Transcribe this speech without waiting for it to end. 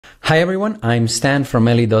Hi everyone, I'm Stan from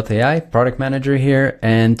Ellie.ai, product manager here,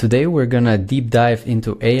 and today we're gonna deep dive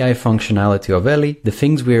into AI functionality of Ellie, the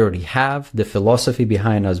things we already have, the philosophy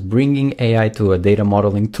behind us bringing AI to a data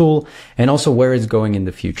modeling tool, and also where it's going in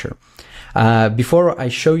the future. Before I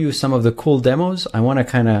show you some of the cool demos, I want to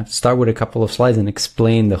kind of start with a couple of slides and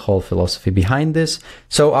explain the whole philosophy behind this.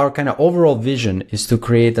 So our kind of overall vision is to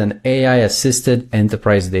create an AI-assisted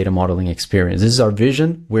enterprise data modeling experience. This is our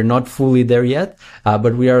vision. We're not fully there yet,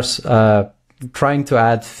 but we are trying to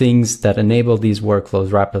add things that enable these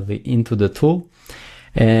workflows rapidly into the tool.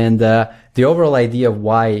 And the overall idea of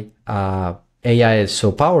why AI is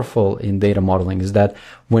so powerful in data modeling is that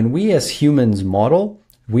when we as humans model,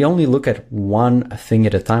 we only look at one thing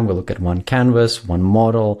at a time. We look at one canvas, one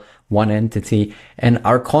model, one entity, and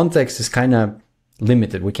our context is kind of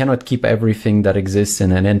limited. We cannot keep everything that exists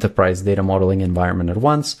in an enterprise data modeling environment at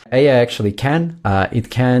once. AI actually can. It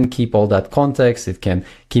can keep all that context. It can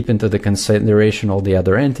keep into the consideration all the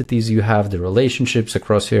other entities you have, the relationships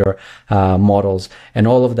across your models, and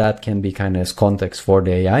all of that can be kind of as context for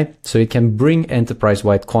the AI. So it can bring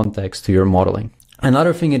enterprise-wide context to your modeling.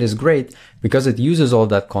 Another thing it is great, because it uses all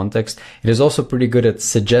that context, it is also pretty good at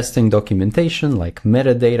suggesting documentation like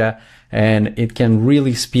metadata, and it can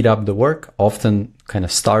really speed up the work. Often kind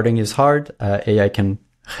of starting is hard. AI can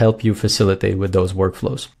help you facilitate with those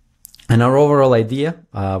workflows. And our overall idea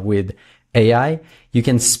with AI, you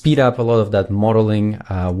can speed up a lot of that modeling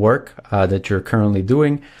work that you're currently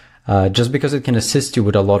doing, just because it can assist you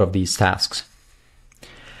with a lot of these tasks.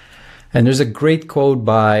 And there's a great quote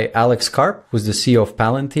by Alex Karp, who's the CEO of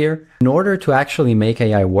Palantir. In order to actually make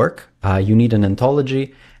AI work, you need an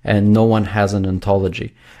ontology, and no one has an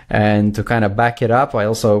ontology. And to kind of back it up, I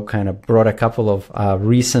also kind of brought a couple of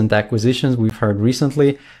recent acquisitions we've heard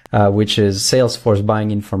recently, which is Salesforce buying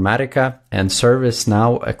Informatica and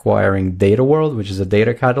ServiceNow acquiring DataWorld, which is a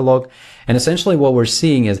data catalog. And essentially what we're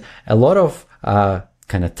seeing is a lot of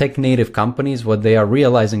kind of tech native companies, what they are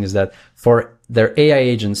realizing is that for their AI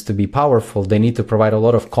agents to be powerful, they need to provide a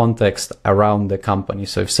lot of context around the company.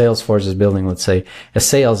 So if Salesforce is building, let's say, a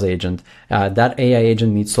sales agent, that AI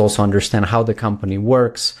agent needs to also understand how the company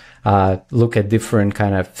works, look at different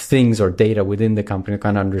kind of things or data within the company,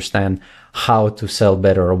 kind of understand how to sell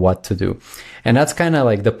better or what to do. And that's kind of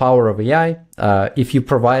like the power of AI. If you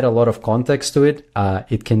provide a lot of context to it,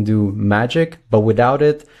 it can do magic, but without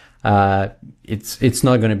it, it's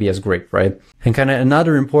not going to be as great, right? And kind of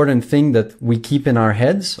another important thing that we keep in our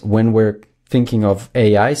heads when we're thinking of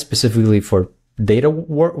AI specifically for data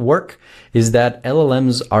work is that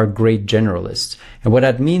LLMs are great generalists. And what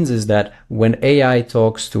that means is that when AI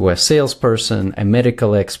talks to a salesperson, a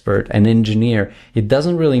medical expert, an engineer, it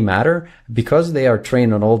doesn't really matter because they are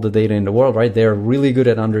trained on all the data in the world, right? They're really good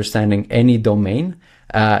at understanding any domain.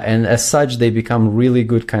 And as such, they become really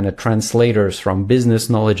good kind of translators from business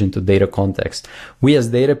knowledge into data context. We as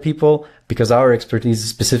data people, because our expertise is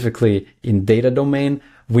specifically in data domain,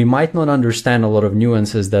 we might not understand a lot of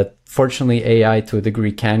nuances that fortunately AI to a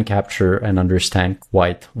degree can capture and understand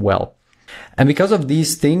quite well. And because of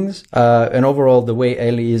these things, and overall the way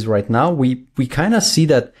Ellie is right now, we kind of see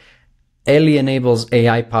that Ellie enables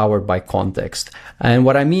AI powered by context. And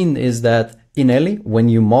what I mean is that in Ellie, when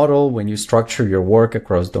you model, when you structure your work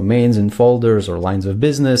across domains and folders or lines of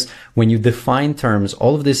business, when you define terms,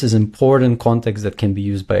 all of this is important context that can be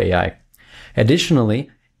used by AI.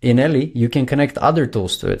 Additionally, in Ellie, you can connect other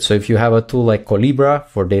tools to it. So if you have a tool like Colibra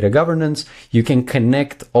for data governance, you can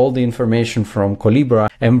connect all the information from Colibra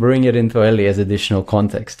and bring it into Ellie as additional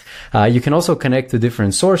context. You can also connect to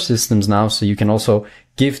different source systems now. So you can also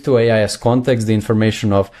give to AI as context the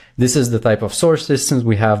information of this is the type of source systems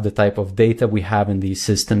we have, the type of data we have in these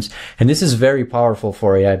systems. And this is very powerful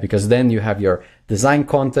for AI because then you have your design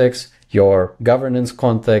context, your governance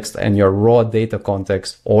context, and your raw data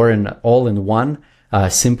context all in one.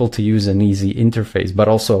 Simple to use and easy interface, but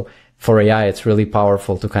also for AI, it's really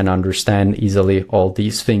powerful to kind of understand easily all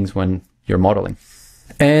these things when you're modeling.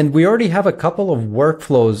 And we already have a couple of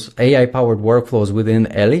workflows, AI powered workflows within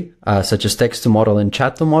Ellie, such as text to model and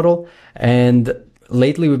chat to model. And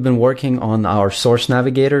lately we've been working on our Source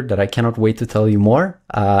Navigator that I cannot wait to tell you more.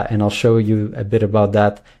 And I'll show you a bit about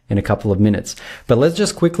that in a couple of minutes. But let's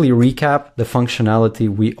just quickly recap the functionality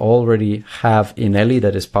we already have in Ellie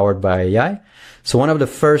that is powered by AI. So one of the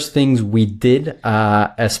first things we did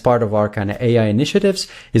as part of our kind of AI initiatives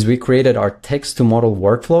is we created our text to model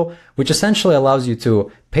workflow, which essentially allows you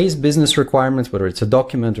to paste business requirements, whether it's a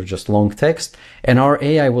document or just long text, and our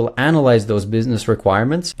AI will analyze those business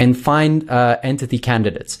requirements and find entity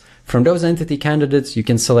candidates. From those entity candidates, you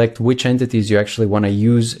can select which entities you actually want to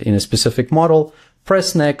use in a specific model,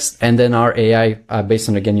 press next, and then our AI, based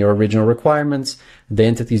on, again, your original requirements, the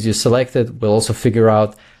entities you selected, will also figure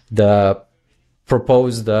out the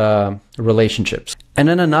proposed relationships. And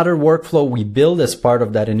then another workflow we build as part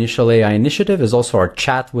of that initial AI initiative is also our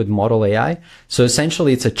chat with Model AI. So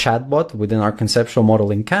essentially it's a chatbot within our conceptual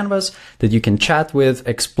modeling canvas that you can chat with,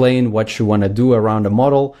 explain what you want to do around a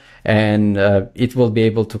model, and it will be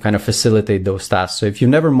able to kind of facilitate those tasks. So if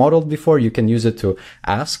you've never modeled before, you can use it to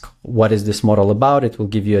ask, what is this model about? It will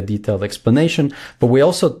give you a detailed explanation. But we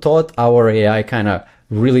also taught our AI kind of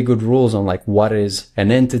really good rules on like what is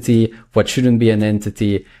an entity, what shouldn't be an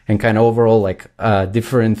entity, and kind of overall like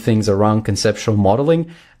different things around conceptual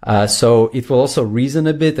modeling. So it will also reason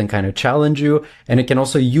a bit and kind of challenge you, and it can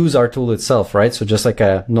also use our tool itself, right? So just like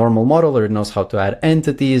a normal modeler, it knows how to add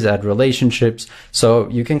entities, add relationships. So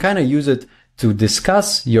you can kind of use it to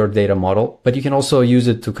discuss your data model, but you can also use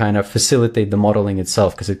it to kind of facilitate the modeling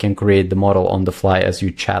itself, because it can create the model on the fly as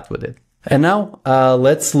you chat with it. And now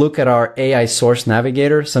let's look at our AI Source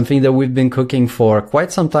Navigator, something that we've been cooking for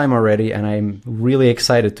quite some time already, and I'm really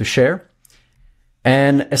excited to share.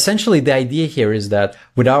 And essentially the idea here is that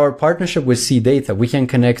with our partnership with CData, we can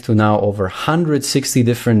connect to now over 160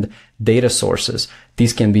 different data sources.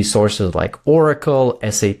 These can be sources like Oracle,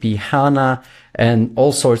 SAP HANA, and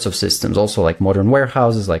all sorts of systems, also like modern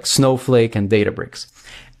warehouses like Snowflake and Databricks.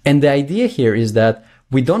 And the idea here is that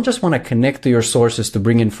we don't just want to connect to your sources to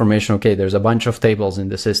bring information. Okay, there's a bunch of tables in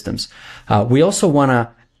the systems. We also want to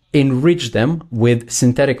enrich them with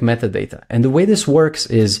synthetic metadata. And the way this works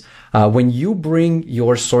is when you bring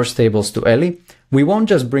your source tables to Ellie, we won't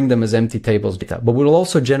just bring them as empty tables data, but we'll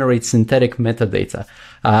also generate synthetic metadata.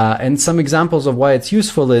 And some examples of why it's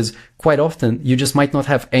useful is quite often you just might not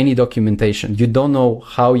have any documentation. You don't know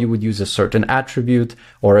how you would use a certain attribute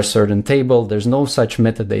or a certain table. There's no such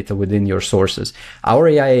metadata within your sources. Our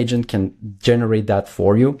AI agent can generate that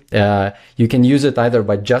for you. You can use it either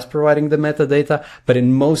by just providing the metadata, but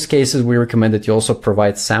in most cases we recommend that you also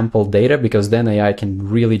provide sample data, because then AI can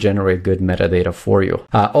really generate good metadata for you.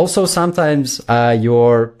 Also, sometimes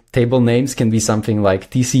your table names can be something like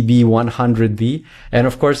TCB100B. And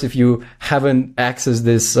of course, if you haven't accessed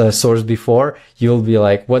this source before, you'll be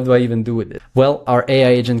like, what do I even do with it? Well, our AI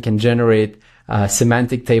agent can generate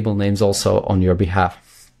semantic table names also on your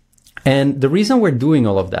behalf. And the reason we're doing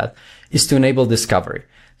all of that is to enable discovery.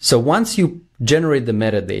 So once you generate the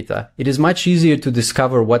metadata, it is much easier to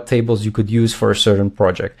discover what tables you could use for a certain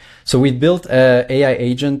project. So we built an AI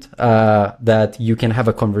agent that you can have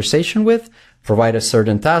a conversation with, provide a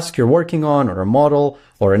certain task you're working on, or a model,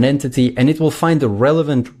 or an entity, and it will find the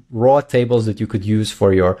relevant raw tables that you could use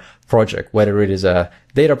for your project, whether it is a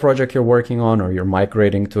data project you're working on, or you're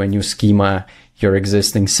migrating to a new schema, your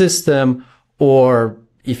existing system, or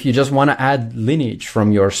if you just want to add lineage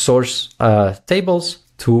from your source tables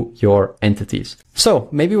to your entities. So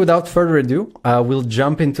maybe without further ado, we'll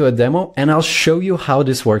jump into a demo and I'll show you how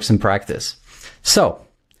this works in practice. So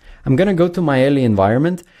I'm going to go to my Ellie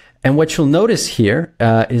environment. And what you'll notice here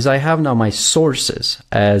is I have now my sources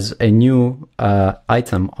as a new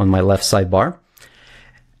item on my left sidebar.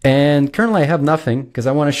 And currently I have nothing because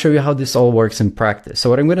I want to show you how this all works in practice.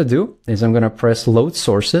 So what I'm going to do is I'm going to press load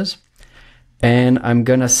sources and I'm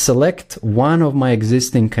going to select one of my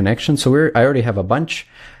existing connections. So I already have a bunch,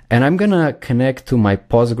 and I'm going to connect to my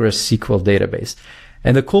PostgreSQL database.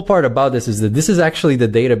 And the cool part about this is that this is actually the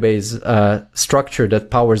database structure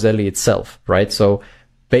that powers Ellie itself, right? So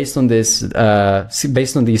based on this,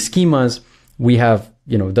 based on these schemas, we have,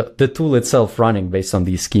 the tool itself running based on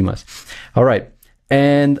these schemas. All right.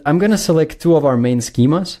 And I'm going to select two of our main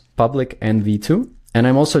schemas, public and v2. And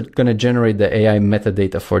I'm also going to generate the AI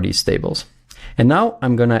metadata for these tables. And now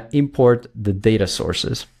I'm going to import the data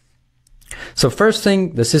sources. So first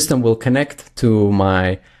thing, the system will connect to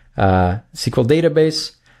my SQL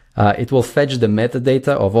database. It will fetch the metadata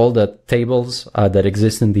of all the tables that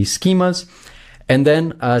exist in these schemas. And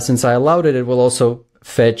then since I allowed it, it will also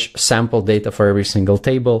fetch sample data for every single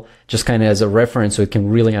table, just kind of as a reference so it can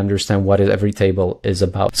really understand what every table is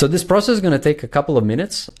about. So this process is going to take a couple of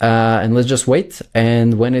minutes, and let's just wait.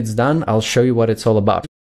 And when it's done, I'll show you what it's all about.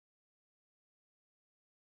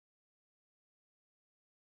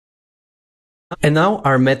 And now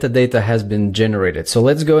our metadata has been generated. So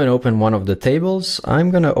let's go and open one of the tables. I'm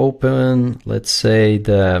going to open, let's say,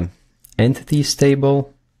 the entities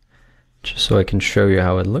table, just so I can show you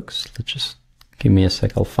how it looks. Let's just give me a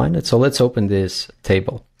sec, I'll find it. So let's open this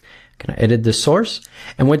table. Can I edit the source?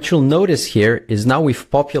 And what you'll notice here is now we've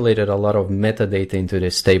populated a lot of metadata into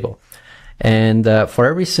this table. And for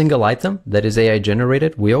every single item that is AI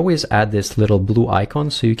generated, we always add this little blue icon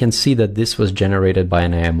so you can see that this was generated by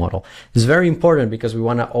an AI model. It's very important because we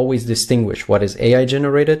want to always distinguish what is AI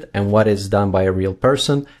generated and what is done by a real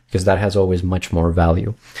person, because that has always much more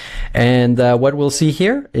value. And what we'll see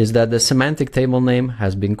here is that the semantic table name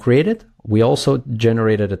has been created. We also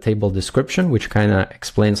generated a table description, which kind of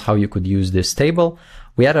explains how you could use this table.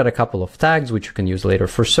 We added a couple of tags, which you can use later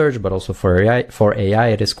for search, but also for AI,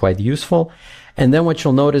 it is quite useful. And then what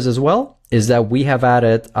you'll notice as well is that we have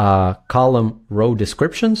added column row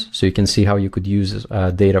descriptions. So you can see how you could use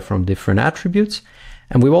data from different attributes.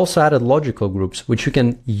 And we've also added logical groups, which you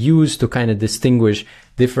can use to kind of distinguish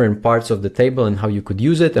different parts of the table and how you could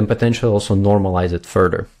use it and potentially also normalize it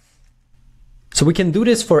further. So we can do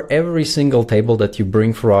this for every single table that you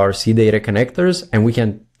bring through our CData connectors, and we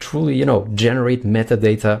can truly, generate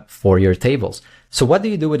metadata for your tables. So what do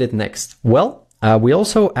you do with it next? Well, we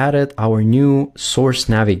also added our new Source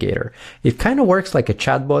Navigator. It kind of works like a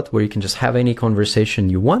chatbot where you can just have any conversation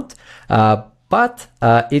you want, but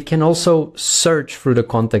it can also search through the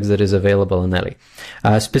context that is available in Ellie.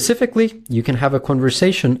 Specifically, you can have a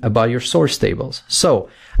conversation about your source tables. So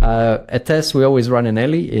a test we always run in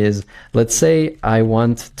Ellie is, let's say I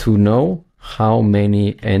want to know how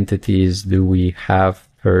many entities do we have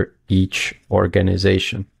per each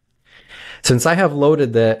organization. Since I have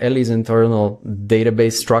loaded the Ellie's internal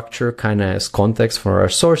database structure kind of as context for our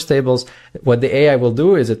source tables, what the AI will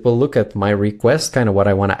do is it will look at my request, kind of what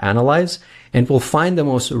I want to analyze, and will find the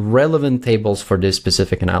most relevant tables for this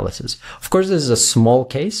specific analysis. Of course, this is a small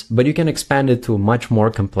case, but you can expand it to much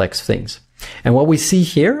more complex things. And what we see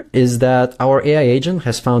here is that our AI agent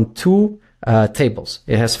has found two tables.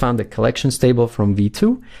 It has found the collections table from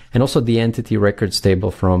V2 and also the entity records table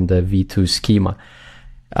from the V2 schema.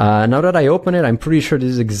 Now that I open it, I'm pretty sure this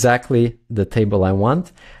is exactly the table I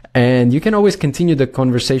want. And you can always continue the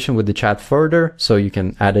conversation with the chat further, so you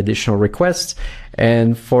can add additional requests.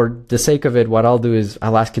 And for the sake of it, what I'll do is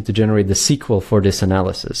I'll ask it to generate the SQL for this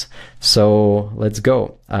analysis. So let's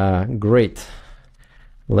go. Great.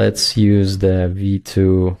 Let's use the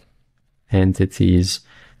V2 entities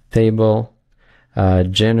table,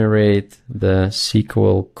 generate the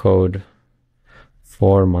SQL code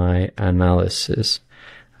for my analysis.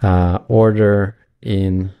 Order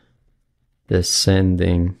in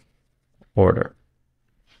descending order.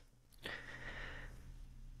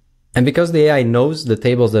 And because the AI knows the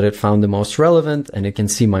tables that it found the most relevant and it can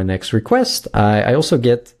see my next request, I also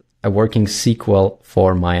get a working SQL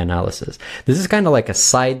for my analysis. This is kind of like a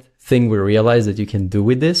side thing we realize that you can do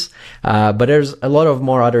with this, but there's a lot of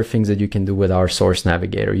more other things that you can do with our Source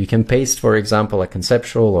Navigator. You can paste, for example, a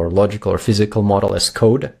conceptual or logical or physical model as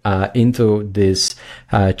code into this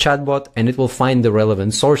chatbot, and it will find the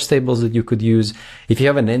relevant source tables that you could use. If you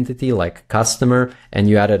have an entity like customer and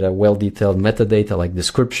you added a well-detailed metadata like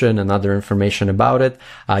description and other information about it,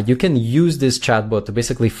 you can use this chatbot to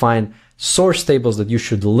basically find source tables that you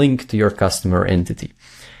should link to your customer entity.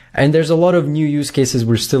 And there's a lot of new use cases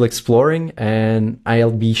we're still exploring, and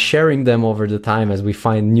I'll be sharing them over the time as we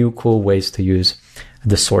find new cool ways to use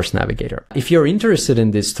the Source Navigator. If you're interested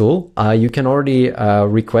in this tool, you can already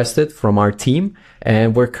request it from our team,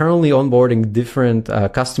 and we're currently onboarding different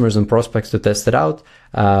customers and prospects to test it out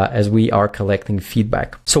as we are collecting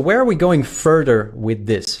feedback. So where are we going further with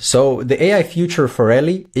this? So the AI future for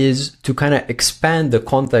Ellie is to kind of expand the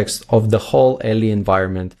context of the whole Ellie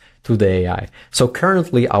environment to the AI. So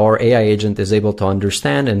currently our AI agent is able to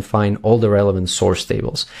understand and find all the relevant source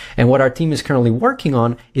tables. And what our team is currently working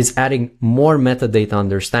on is adding more metadata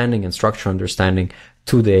understanding and structure understanding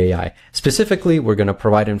to the AI. Specifically, we're going to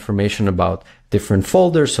provide information about different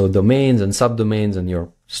folders, so domains and subdomains and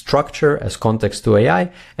your structure as context to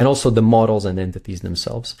AI, and also the models and entities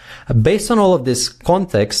themselves. Based on all of this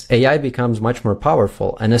context, AI becomes much more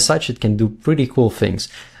powerful, and as such, it can do pretty cool things.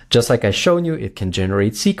 Just like I showed you, it can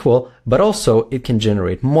generate SQL, but also it can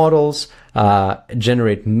generate models,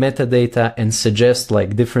 generate metadata, and suggest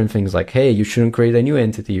like different things like, hey, you shouldn't create a new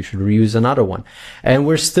entity, you should reuse another one. And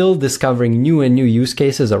we're still discovering new and new use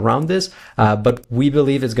cases around this, but we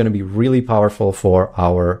believe it's going to be really powerful for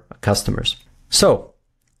our customers. So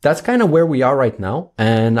that's kind of where we are right now,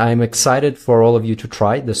 and I'm excited for all of you to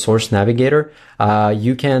try the Source Navigator.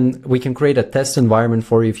 We can create a test environment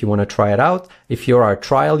for you if you want to try it out. If you're our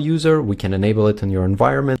trial user, we can enable it in your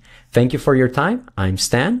environment. Thank you for your time. I'm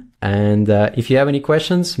Stan, and if you have any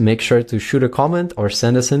questions, make sure to shoot a comment or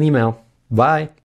send us an email. Bye.